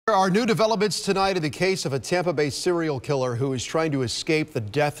Our new developments tonight in the case of a Tampa Bay serial killer who is trying to escape the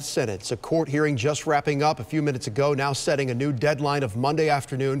death sentence. A court hearing just wrapping up a few minutes ago, now setting a new deadline of Monday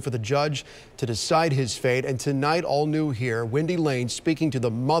afternoon for the judge to decide his fate. And tonight, all new here, Wendy Lane speaking to the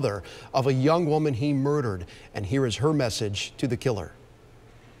mother of a young woman he murdered. And here is her message to the killer.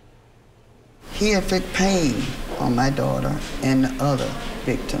 He inflicted pain on my daughter and the other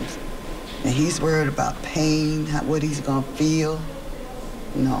victims. And he's worried about pain, what he's gonna feel.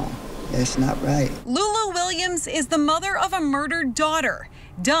 No, that's not right. Lulu Williams is the mother of a murdered daughter,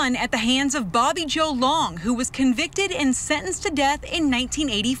 done at the hands of Bobby Joe Long, who was convicted and sentenced to death in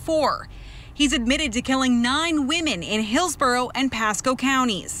 1984. He's admitted to killing 9 women in Hillsborough and Pasco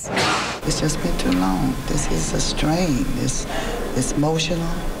counties. It's just been too long. This is a strain. It's emotional,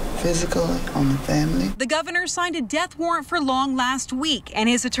 physical on the family. The governor signed a death warrant for Long last week, and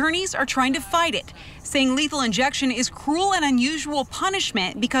his attorneys are trying to fight it, saying lethal injection is cruel and unusual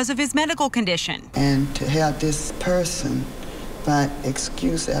punishment because of his medical condition. And to have this person find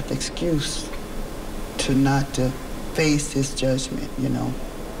excuse after excuse to not to face his judgment, you know.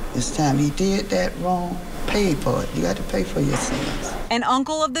 It's time he did that wrong, pay for it. You got to pay for your sins. An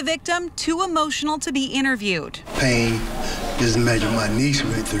uncle of the victim, too emotional to be interviewed. Pain just imagine my niece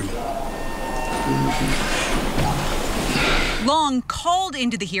went through. Long called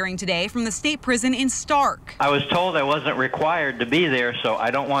into the hearing today from the state prison in Stark. I was told I wasn't required to be there, so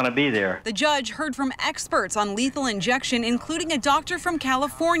I don't want to be there. The judge heard from experts on lethal injection, including a doctor from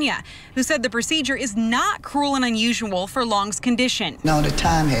California, who said the procedure is not cruel and unusual for Long's condition. No, the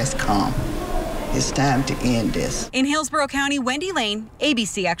time has come. It's time to end this. In Hillsborough County, Wendy Lane,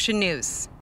 ABC Action News.